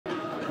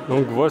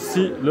Donc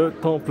voici le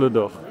temple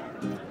d'or.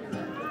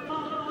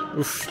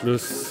 Ouf, le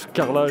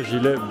carrelage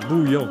il est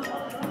bouillant.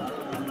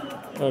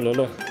 Oh là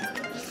là,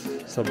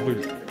 ça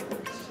brûle.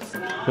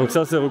 Donc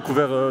ça c'est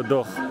recouvert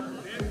d'or.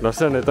 La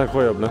scène est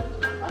incroyable. Hein.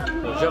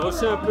 J'ai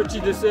reçu un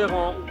petit dessert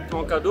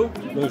en cadeau,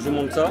 donc je vous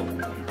montre ça.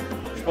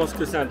 Je pense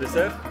que c'est un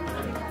dessert.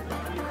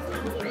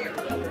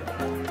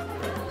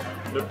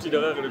 Le petit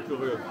derrière est le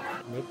curieux.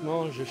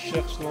 Maintenant je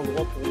cherche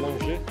l'endroit pour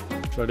manger.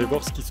 Je vais aller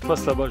voir ce qui se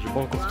passe là-bas, je n'ai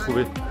pas encore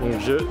trouvé. Donc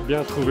j'ai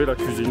bien trouvé la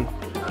cuisine.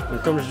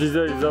 Donc comme je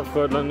disais, ils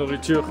offrent de la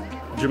nourriture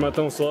du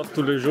matin au soir,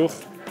 tous les jours.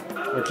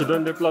 Donc ils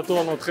donnent des plateaux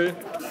en entrée.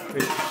 Et...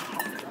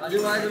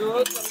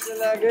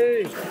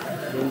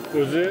 donc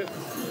posez.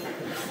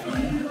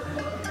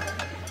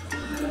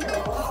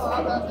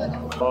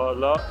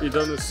 Voilà, ils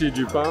donnent aussi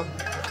du pain.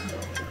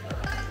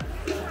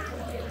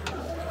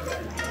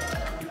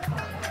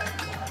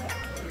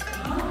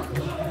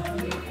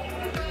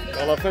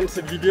 À la fin de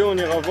cette vidéo, on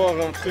ira voir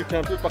un truc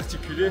un peu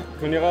particulier.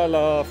 On ira à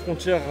la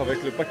frontière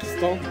avec le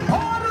Pakistan.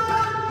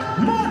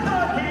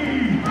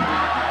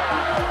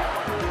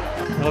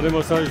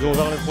 Regardez-moi ça, ils ont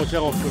ouvert les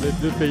frontières entre les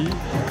deux pays.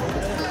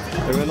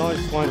 Et maintenant,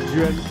 ils font un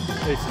duel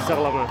et ils se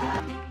serrent la main.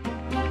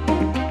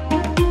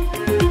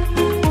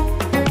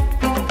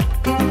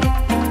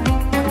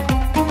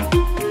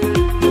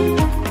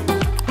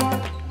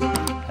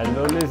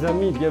 Les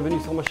amis, bienvenue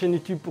sur ma chaîne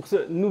YouTube pour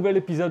ce nouvel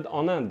épisode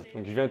en Inde.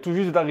 Donc, je viens tout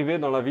juste d'arriver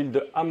dans la ville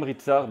de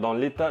Amritsar, dans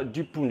l'état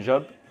du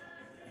Punjab.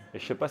 Et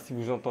je ne sais pas si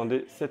vous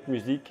entendez cette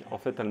musique, en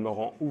fait elle me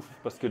rend ouf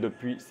parce que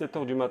depuis 7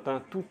 h du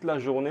matin, toute la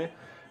journée,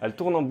 elle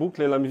tourne en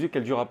boucle et la musique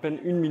elle dure à peine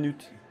 1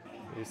 minute.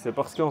 Et c'est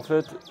parce qu'en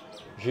fait,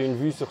 j'ai une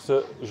vue sur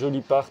ce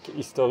joli parc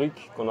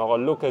historique qu'on aura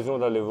l'occasion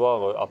d'aller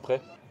voir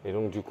après. Et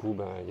donc du coup,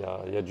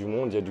 y a du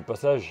monde, il y a du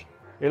passage.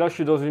 Et là je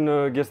suis dans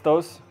une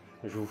guesthouse,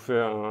 je vous fais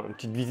une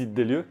petite visite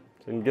des lieux.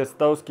 C'est une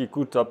guesthouse qui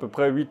coûte à peu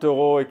près 8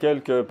 € et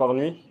quelques par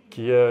nuit,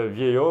 qui est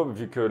vieillot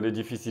vu que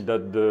l'édifice il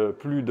date de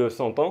plus de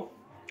 100 ans,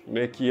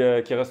 mais qui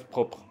reste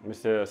propre, mais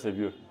c'est assez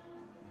vieux.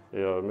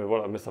 Mais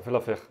voilà, mais ça fait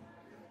l'affaire.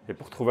 Et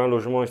pour trouver un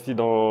logement ici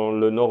dans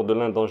le nord de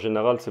l'Inde en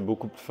général, c'est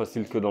beaucoup plus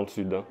facile que dans le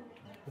sud. Hein.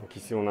 Donc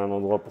ici on a un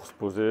endroit pour se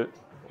poser,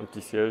 un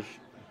petit siège,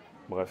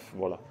 bref,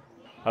 voilà.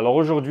 Alors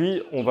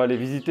aujourd'hui, on va aller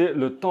visiter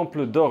le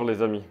temple d'or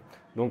les amis.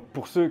 Donc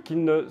pour ceux qui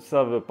ne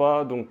savent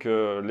pas, donc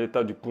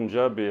l'état du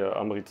Punjab et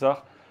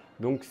Amritsar,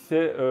 donc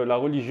c'est la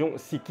religion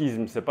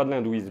sikhisme, c'est pas de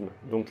l'hindouisme.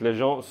 Donc les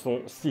gens sont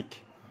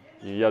sikhs.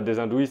 Il y a des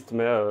hindouistes,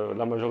 mais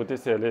la majorité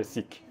c'est les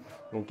sikhs.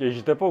 Donc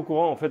j'étais pas au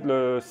courant, en fait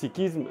le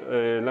sikhisme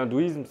et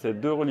l'hindouisme, c'est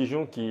deux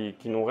religions qui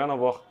n'ont rien à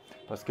voir.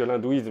 Parce que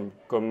l'hindouisme,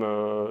 comme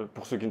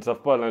pour ceux qui ne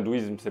savent pas,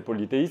 l'hindouisme c'est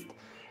polythéiste.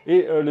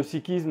 Et le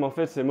sikhisme en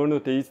fait c'est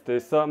monothéiste. Et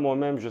ça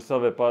moi-même je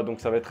savais pas.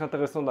 Donc ça va être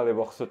intéressant d'aller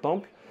voir ce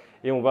temple.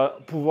 Et on va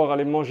pouvoir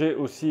aller manger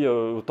aussi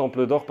au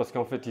temple d'or parce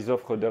qu'en fait ils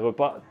offrent des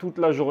repas toute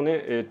la journée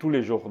et tous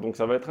les jours. Donc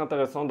ça va être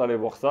intéressant d'aller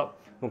voir ça.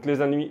 Donc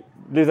les amis,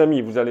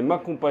 vous allez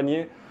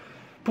m'accompagner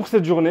pour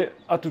cette journée.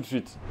 À tout de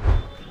suite.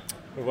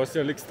 Voici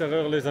à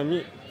l'extérieur les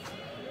amis.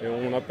 Et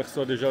on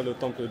aperçoit déjà le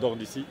temple d'or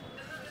d'ici.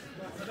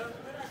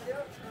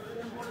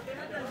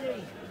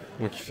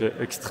 Donc il fait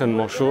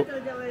extrêmement chaud.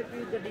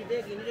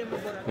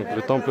 Donc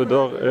le temple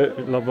d'or est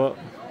là-bas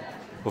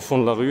au fond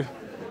de la rue.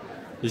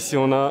 Ici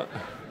on a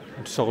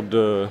une sorte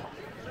de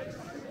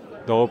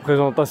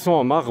représentation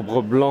en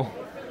marbre blanc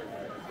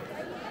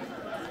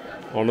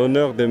en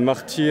l'honneur des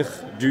martyrs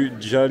du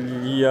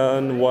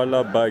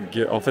Jallianwala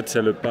Bagh. En fait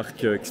c'est le parc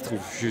qui se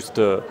trouve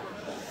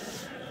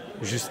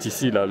juste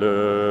ici là,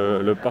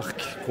 le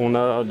parc qu'on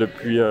a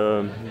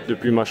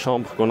depuis ma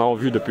chambre, qu'on a en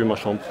vue depuis ma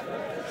chambre.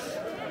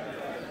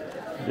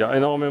 Il y a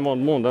énormément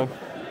de monde hein.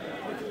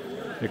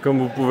 Et comme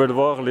vous pouvez le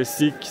voir, les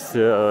Sikhs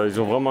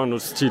ils ont vraiment un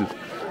autre style.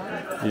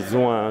 Ils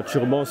ont un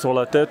turban sur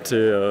la tête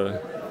et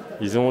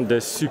ils ont des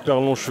super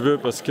longs cheveux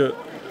parce que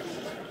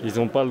ils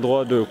n'ont pas le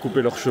droit de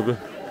couper leurs cheveux.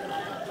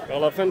 À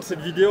la fin de cette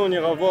vidéo, on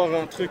ira voir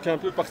un truc un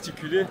peu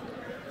particulier.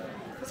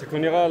 C'est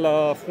qu'on ira à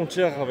la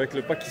frontière avec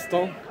le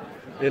Pakistan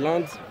et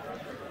l'Inde.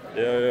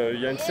 Et il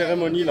y a une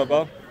cérémonie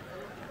là-bas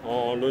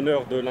en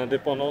l'honneur de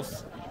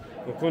l'indépendance.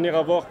 Donc on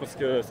ira voir parce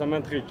que ça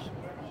m'intrigue.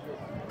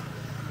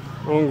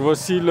 Donc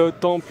voici le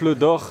temple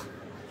d'or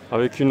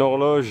avec une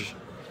horloge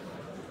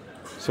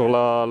sur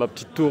la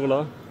petite tour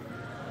là.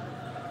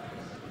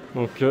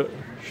 Donc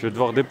je vais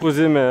devoir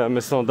déposer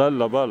mes sandales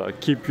là-bas là.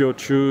 Keep your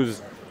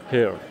shoes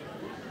here.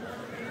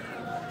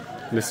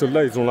 Les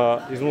soldats ils ont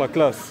la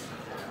classe.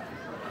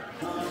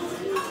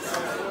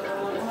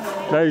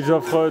 Là ils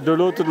offrent de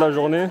l'eau toute la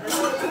journée.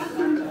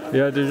 Il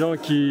y a des gens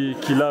qui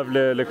lavent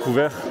les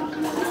couverts.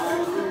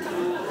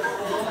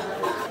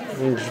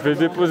 Donc je vais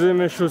déposer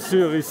mes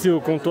chaussures ici au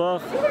comptoir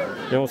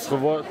et on se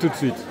revoit tout de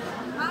suite.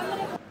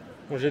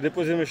 Bon, j'ai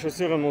déposé mes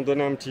chaussures, elles m'ont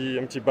donné un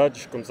petit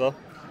badge comme ça.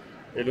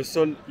 Et le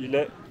sol, il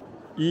est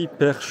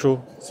hyper chaud.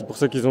 C'est pour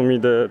ça qu'ils ont mis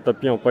des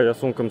tapis en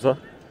paillasson comme ça.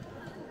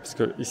 Parce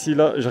que ici,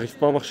 là, j'arrive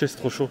pas à marcher, c'est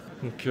trop chaud.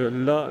 Donc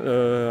là,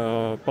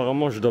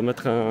 apparemment, je dois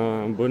mettre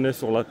un bonnet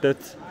sur la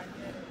tête.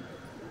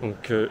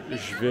 Donc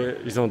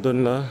ils en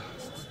donnent là,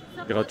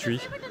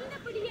 gratuit.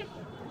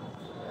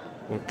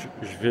 Donc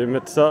je vais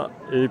mettre ça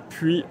et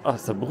puis... Ah,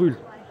 ça brûle.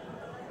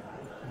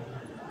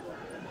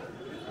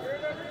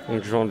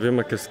 Donc je vais enlever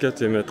ma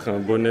casquette et mettre un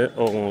bonnet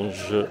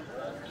orange.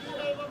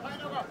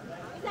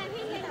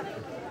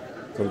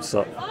 Comme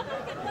ça.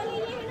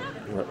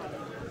 Ouais.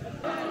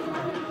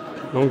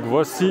 Donc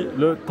voici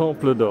le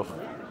temple d'or.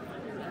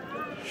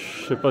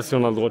 Je sais pas si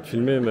on a le droit de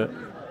filmer, mais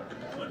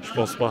je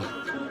pense pas.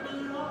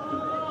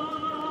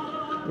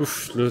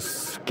 Ouf, le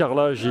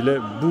carrelage il est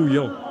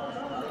bouillant.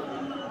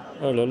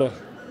 Oh là là,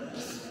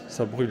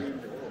 ça brûle.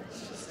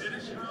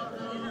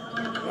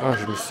 Ah,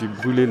 je me suis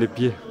brûlé les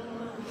pieds.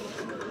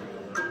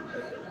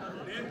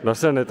 La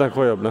scène est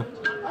incroyable, hein.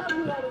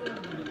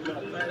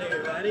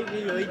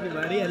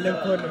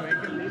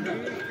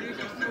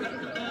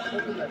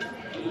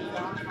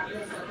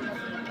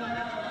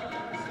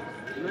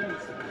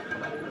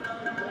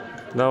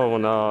 Là,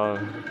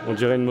 on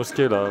dirait une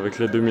mosquée là, avec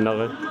les deux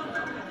minarets.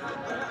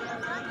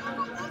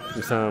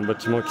 C'est un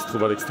bâtiment qui se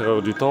trouve à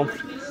l'extérieur du temple.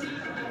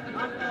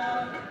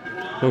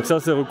 Donc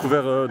ça, c'est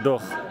recouvert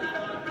d'or.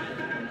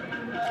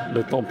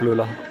 Le temple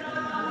là.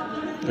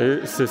 Et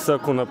c'est ça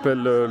qu'on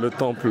appelle le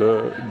temple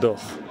d'or.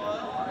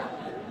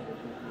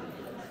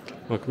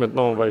 Donc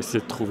maintenant, on va essayer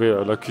de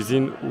trouver la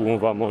cuisine où on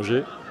va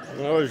manger.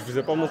 Ah ouais, je vous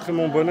ai pas montré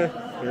mon bonnet.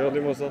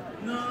 Regardez-moi ça.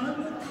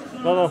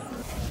 Non, non.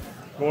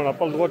 Bon, on n'a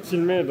pas le droit de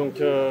filmer, donc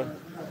je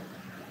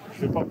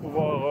vais pas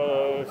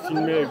pouvoir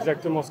filmer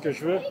exactement ce que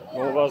je veux,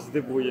 mais on va se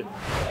débrouiller.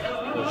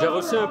 J'ai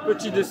reçu un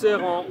petit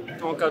dessert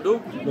en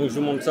cadeau, donc je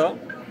vous montre ça.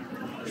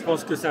 Je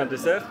pense que c'est un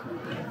dessert,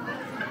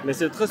 mais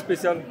c'est très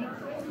spécial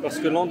parce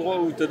que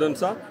l'endroit où il te donne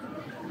ça,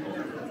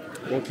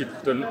 donc il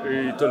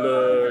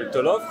te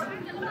l'offre,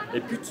 et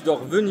puis tu dois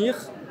revenir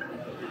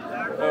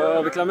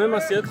avec la même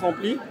assiette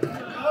remplie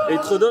et il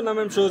te redonne la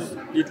même chose,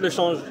 il te le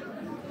change.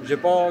 J'ai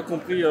pas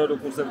compris le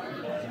concept.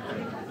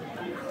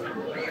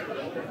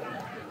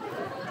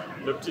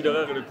 Le petit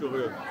derrière il est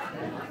curieux.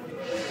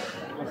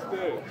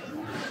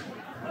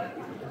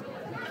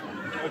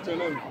 What's your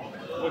name?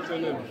 What's your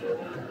name?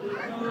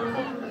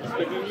 You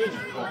speak English?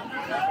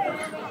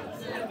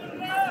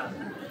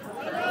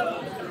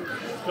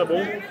 Très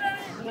bon.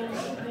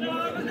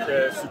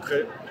 C'est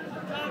sucré.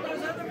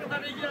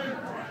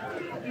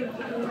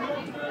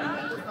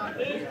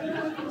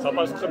 Ça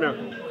passe très bien.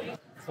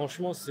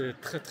 Franchement, c'est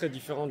très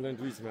différent de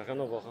l'hindouisme, rien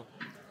à voir. Hein.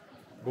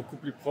 Beaucoup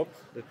plus propre.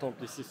 Les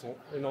temples ici sont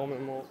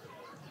énormément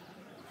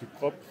plus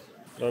propres.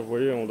 Là, vous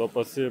voyez, on doit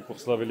passer pour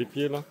se laver les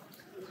pieds là.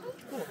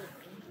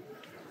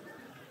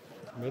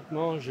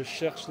 Maintenant, je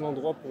cherche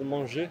l'endroit pour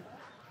manger.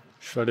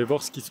 Je vais aller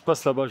voir ce qui se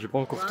passe là-bas, j'ai pas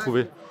encore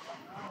trouvé.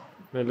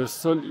 Mais le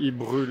sol, il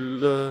brûle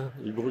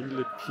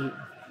les pieds.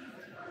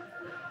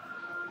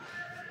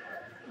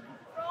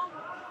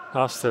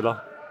 Ah, c'est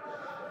là.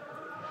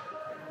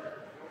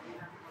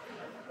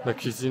 La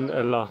cuisine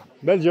est là.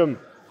 Belgium.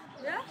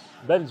 Yeah?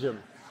 Belgium.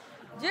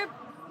 Yep.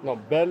 Non,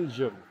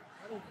 Belgium.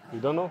 You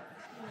don't know?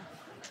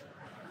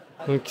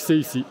 Donc c'est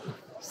ici.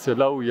 C'est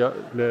là où il y a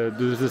les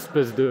deux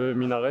espèces de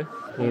minarets.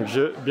 Donc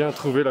j'ai bien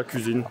trouvé la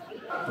cuisine.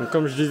 Donc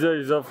comme je disais,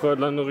 ils offrent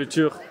de la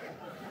nourriture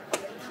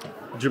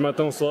du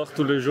matin au soir,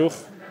 tous les jours.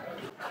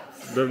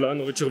 De la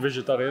nourriture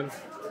végétarienne.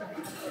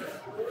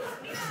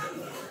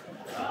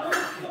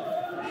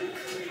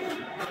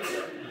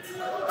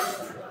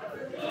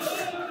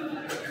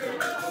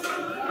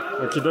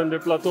 Donc ils donnent des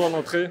plateaux en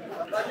entrée.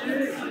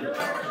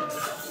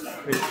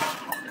 Oui.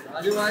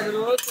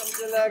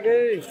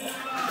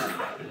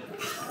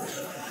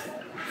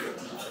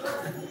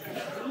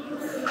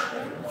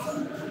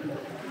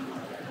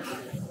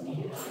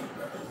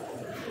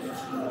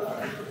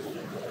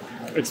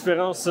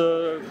 Expérience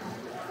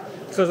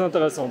très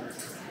intéressante.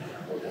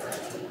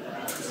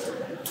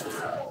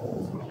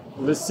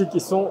 Les Sikhs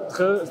ils sont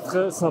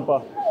très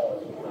sympas.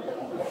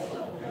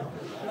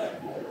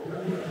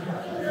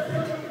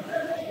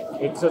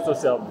 Et très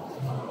sociables.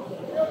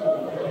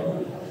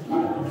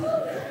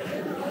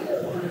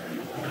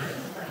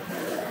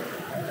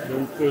 Je vais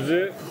me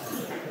poser.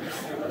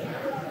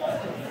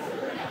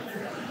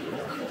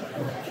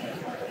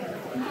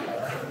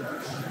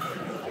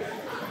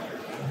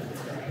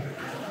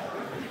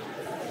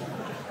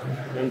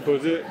 Je vais me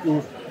poser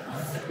où?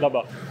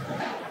 Là-bas.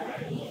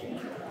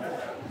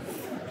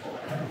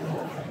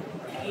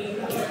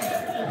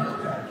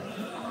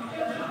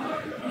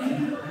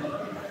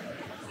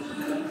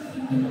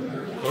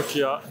 Donc il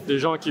y a des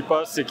gens qui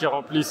passent et qui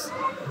remplissent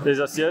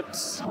les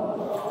assiettes.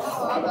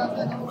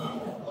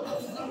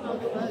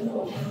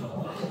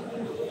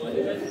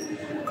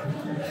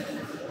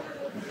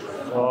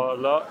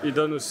 Voilà, ils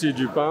donnent aussi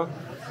du pain.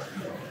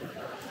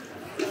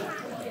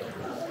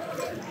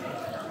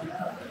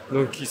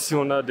 Donc ici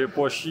on a des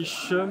pois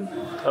chiches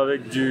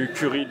avec du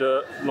curry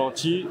de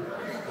lentilles.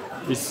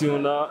 Ici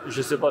on a,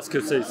 je sais pas ce que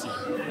c'est ici.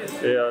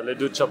 Et les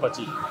deux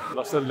chapatis.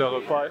 La salle de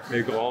repas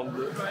est grande.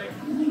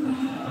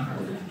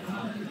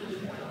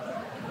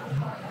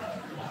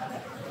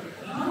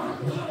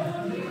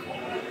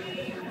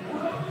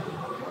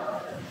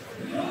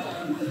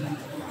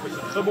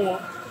 C'est très bon, hein.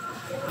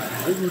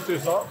 Je vais goûter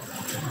ça.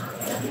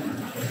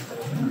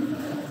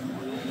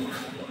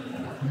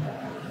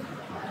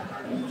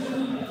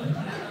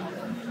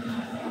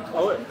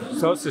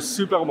 Ça, c'est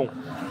super bon.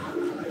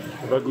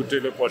 On va goûter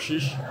le pois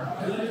chiche.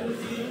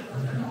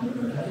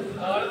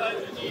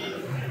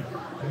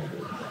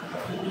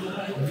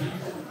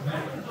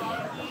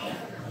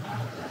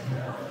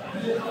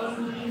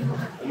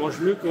 On mange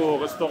mieux qu'au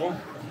restaurant.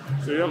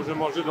 Hier, j'ai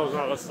mangé dans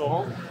un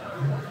restaurant.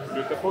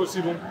 Il n'était pas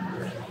aussi bon.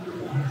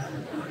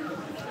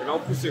 Et là, en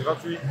plus, c'est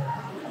gratuit.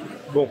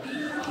 Bon,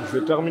 je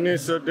vais terminer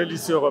ce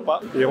délicieux repas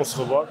et on se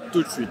revoit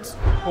tout de suite.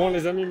 Bon,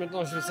 les amis,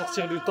 maintenant, je vais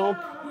sortir du temple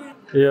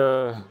et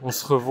on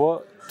se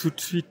revoit tout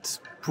de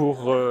suite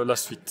pour la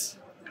suite.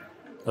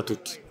 À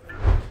toutes.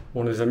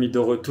 Bon, les amis, de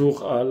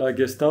retour à la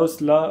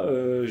guesthouse. Là,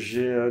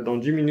 dans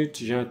 10 minutes,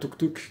 j'ai un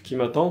tuk-tuk qui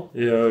m'attend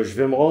et je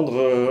vais me rendre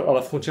à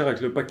la frontière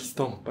avec le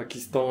Pakistan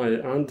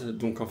et Inde.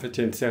 Donc, en fait,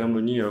 il y a une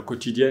cérémonie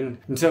quotidienne,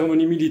 une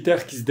cérémonie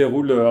militaire qui se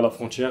déroule à la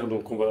frontière.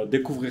 Donc, on va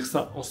découvrir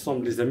ça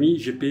ensemble, les amis.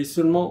 J'ai payé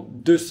seulement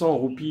 200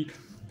 roupies,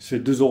 c'est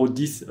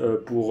 2,10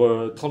 € pour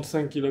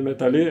 35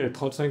 km aller et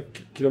 35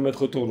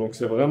 km retour. Donc,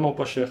 c'est vraiment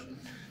pas cher.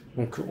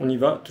 Donc, on y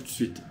va tout de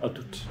suite. À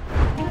toutes.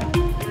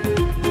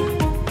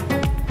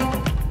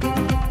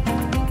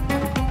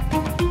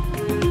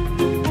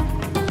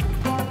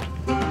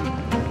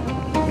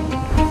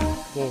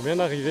 On vient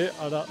d'arriver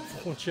à la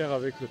frontière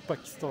avec le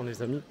Pakistan,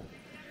 les amis.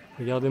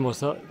 Regardez-moi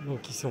ça.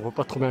 Donc ici on voit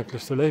pas trop bien avec le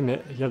soleil,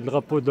 mais il y a le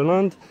drapeau de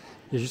l'Inde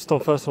et juste en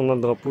face on a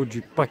le drapeau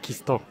du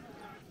Pakistan.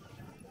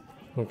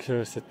 Donc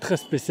c'est très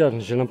spécial.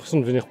 J'ai l'impression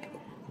de venir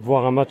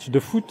voir un match de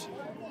foot.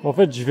 En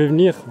fait, je suis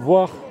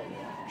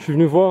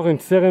venu voir une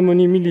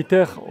cérémonie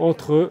militaire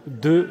entre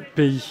deux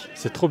pays.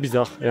 C'est trop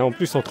bizarre. Et en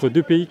plus entre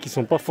deux pays qui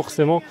sont pas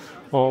forcément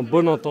en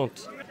bonne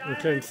entente. Donc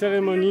il y a une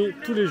cérémonie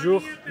tous les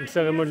jours, une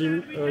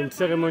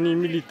cérémonie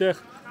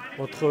militaire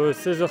entre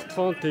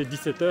 16h30 et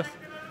 17h.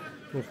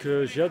 Donc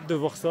j'ai hâte de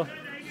voir ça.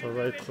 Ça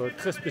va être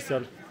très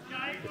spécial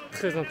et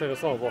très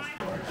intéressant à voir.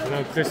 J'ai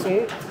l'impression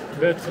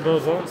d'être dans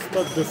un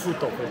stade de foot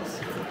en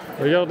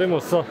fait.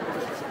 Regardez-moi ça.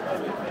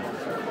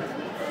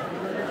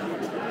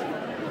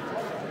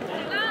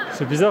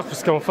 C'est bizarre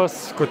parce qu'en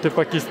face, côté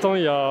Pakistan,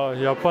 il n'y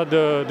a pas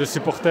de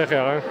supporters et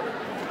rien.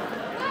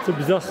 C'est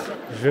bizarre.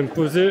 Je vais me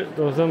poser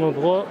dans un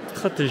endroit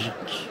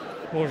stratégique.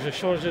 Bon, j'ai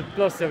changé de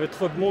place, il y avait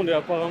trop de monde et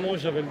apparemment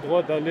j'avais le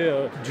droit d'aller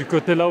du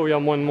côté là où il y a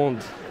moins de monde.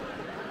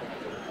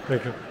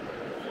 D'accord.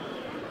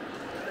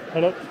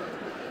 Alors.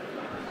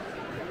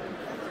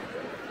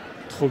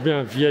 Trop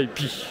bien, VIP.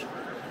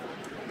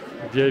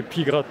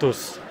 VIP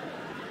gratos.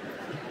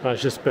 Enfin,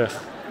 j'espère.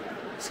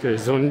 Parce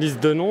qu'ils ont une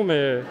liste de noms,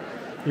 mais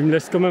ils me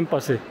laissent quand même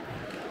passer.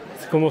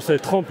 Ça commence à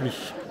être rempli.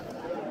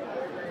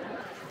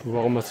 Je vais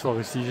pouvoir m'asseoir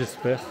ici,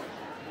 j'espère.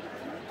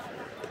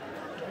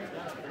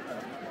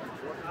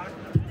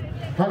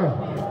 Hello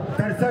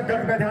दर्शक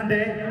गण का ध्यान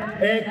दें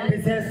एक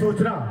विशेष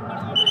सूचना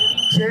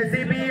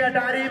जेसीबी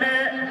अटारी में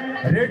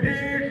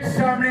रिट्रीट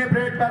सामने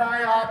ब्रेक पर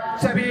आए आप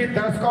सभी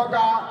दर्शकों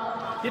का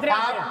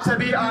आप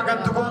सभी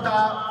आगंतुकों का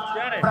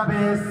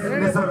प्रवेश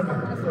निःशुल्क।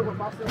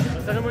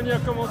 La cérémonie a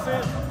commencé.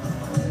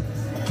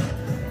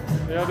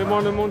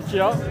 Regardez-moi le monde qu'il y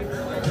a.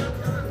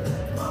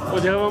 On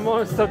dirait vraiment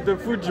un stade de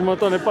foot, je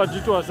m'attendais pas du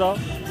tout à ça.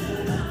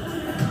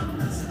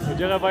 On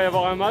dirait qu'il va y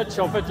avoir un match,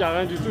 en fait il n'y a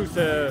rien du tout.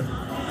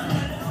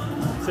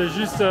 C'est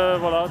juste,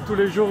 voilà, tous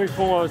les jours ils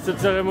font cette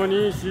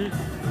cérémonie ici.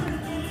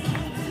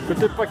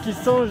 Côté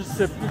Pakistan,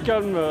 c'est plus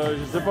calme,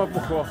 je sais pas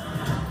pourquoi.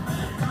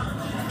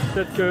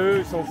 Peut-être qu'eux,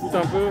 ils s'en foutent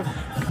un peu.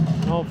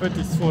 Non, en fait,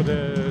 ils se font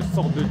des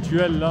sortes de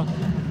duels là,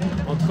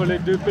 entre les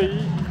deux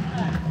pays.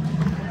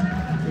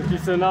 Donc ils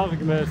se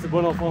narguent, mais c'est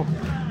bon enfant.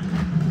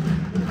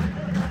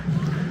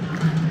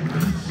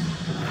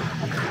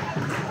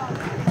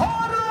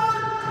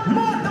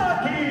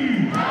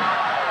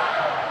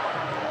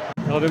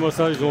 Regardez-moi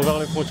ça, ils ont ouvert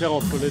les frontières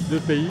entre les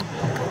deux pays.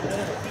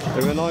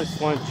 Et maintenant ils se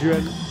font un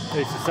duel et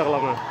ils se serrent la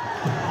main.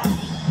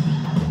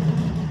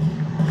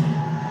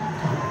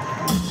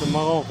 C'est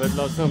marrant en fait,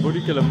 la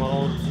symbolique elle est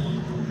marrante.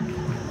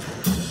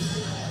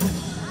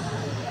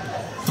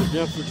 C'est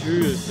bien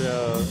foutu et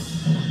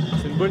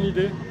c'est une bonne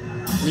idée,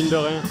 mine de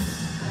rien.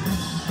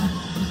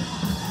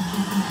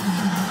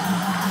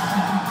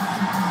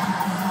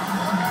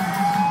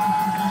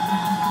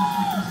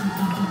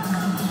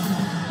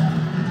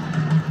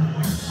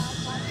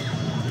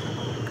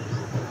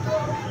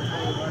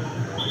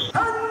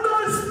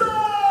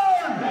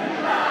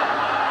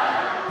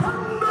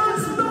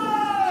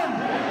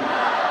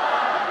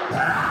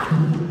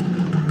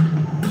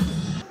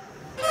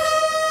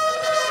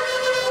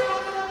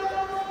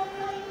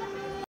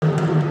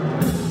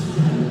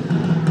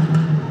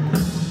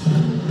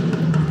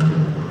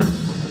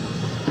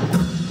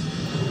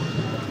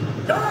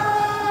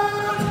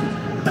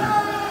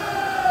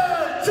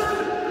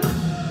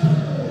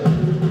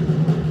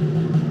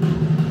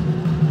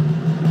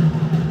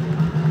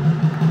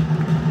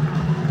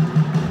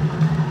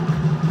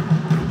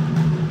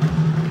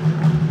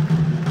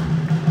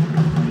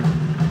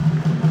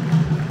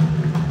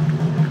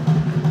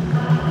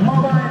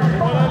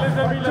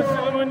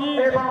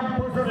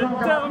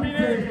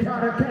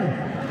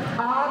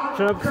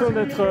 J'ai l'impression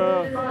d'être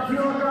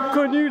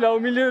connu là au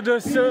milieu de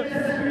cette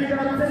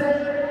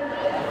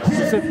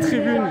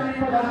tribune.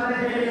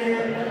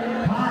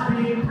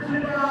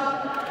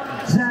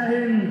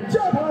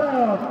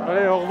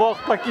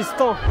 Lahore,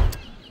 Pakistan.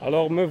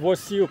 Alors me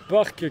voici au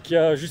parc qui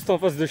est juste en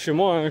face de chez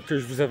moi, hein, que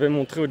je vous avais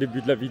montré au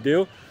début de la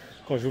vidéo.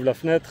 Quand j'ouvre la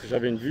fenêtre,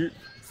 j'avais une vue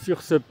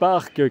sur ce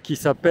parc qui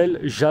s'appelle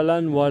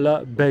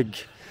Jallianwala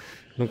Bagh.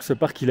 Donc ce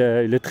parc il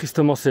est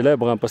tristement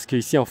célèbre, hein, parce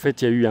qu'ici en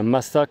fait il y a eu un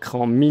massacre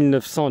en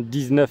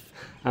 1919.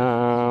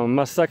 Un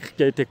massacre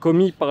qui a été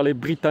commis par les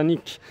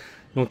Britanniques.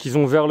 Donc ils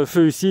ont ouvert le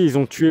feu ici, ils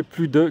ont tué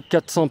plus de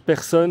 400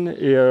 personnes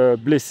et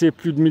blessé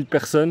plus de 1000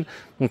 personnes.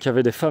 Donc il y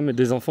avait des femmes et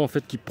des enfants en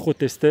fait qui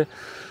protestaient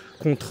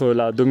contre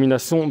la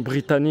domination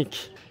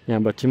britannique. Il y a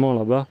un bâtiment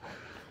là-bas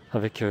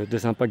avec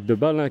des impacts de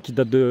balles, hein, qui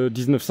datent de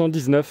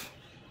 1919.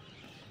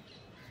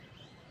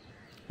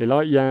 Et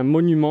là il y a un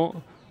monument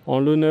en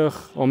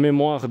l'honneur, en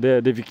mémoire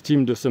des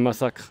victimes de ce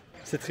massacre.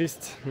 C'est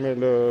triste, mais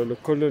le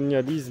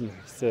colonialisme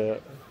c'est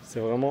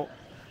vraiment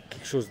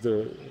quelque chose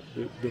de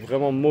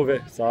vraiment mauvais.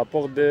 Ça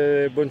apporte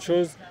des bonnes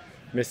choses,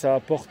 mais ça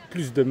apporte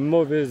plus de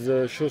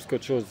mauvaises choses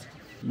qu'autre chose.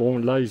 Bon,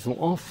 là, ils ont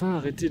enfin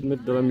arrêté de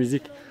mettre de la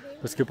musique,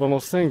 parce que pendant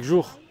 5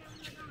 jours,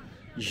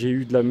 j'ai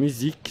eu de la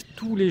musique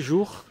tous les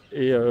jours,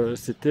 et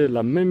c'était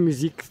la même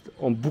musique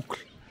en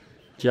boucle,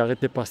 qui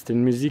n'arrêtait pas. C'était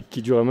une musique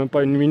qui durait même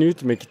pas 1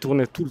 minute, mais qui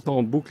tournait tout le temps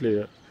en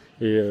boucle,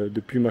 et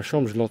depuis ma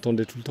chambre, je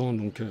l'entendais tout le temps,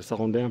 donc ça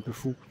rendait un peu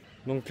fou.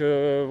 Donc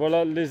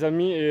voilà les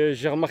amis, et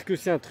j'ai remarqué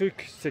aussi un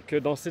truc, c'est que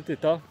dans cet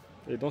état,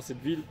 et dans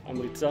cette ville,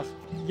 Amritsar,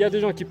 il y a des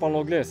gens qui parlent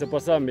anglais, c'est pas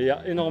ça, mais il y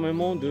a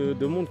énormément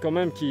de monde quand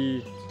même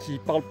qui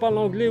parlent pas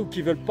l'anglais ou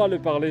qui veulent pas le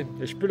parler,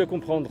 et je peux le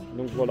comprendre,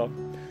 donc voilà.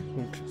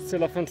 Donc c'est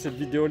la fin de cette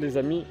vidéo les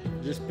amis,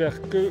 j'espère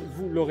que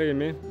vous l'aurez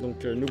aimé,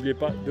 donc n'oubliez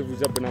pas de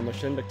vous abonner à ma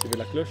chaîne, d'activer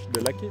la cloche, de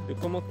liker, de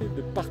commenter,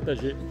 de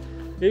partager,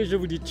 et je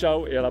vous dis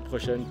ciao et à la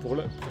prochaine pour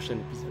le prochain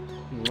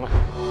épisode.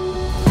 Mouah.